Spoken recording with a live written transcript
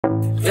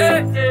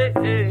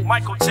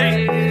Michael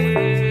J.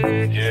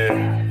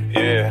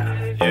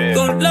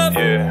 Gon' love.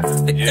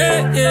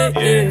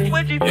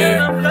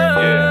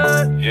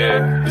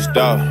 It's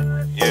Dolph.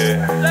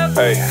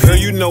 Hey, girl,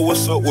 you know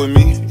what's up with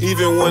me.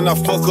 Even when I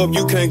fuck up,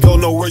 you can't go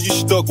nowhere, you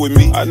stuck with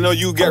me. I know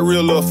you got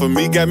real love for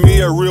me, got me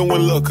a real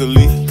one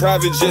luckily.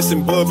 Private jets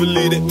and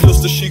bubbly, that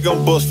pistol she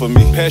gon' bust for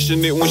me.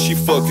 Passionate when she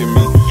fucking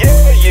me.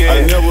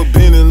 I never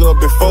been in love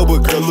before,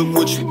 but girl, look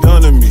what you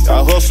done to me.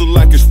 I hustle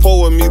like it's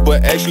four of me,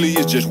 but actually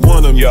it's just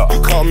one of me.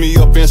 You caught me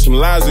up in some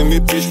lies and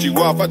it pissed you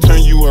off. I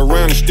turn you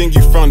around and sting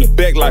you from the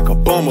back like a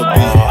bumblebee.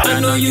 I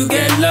know you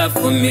got love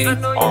for me.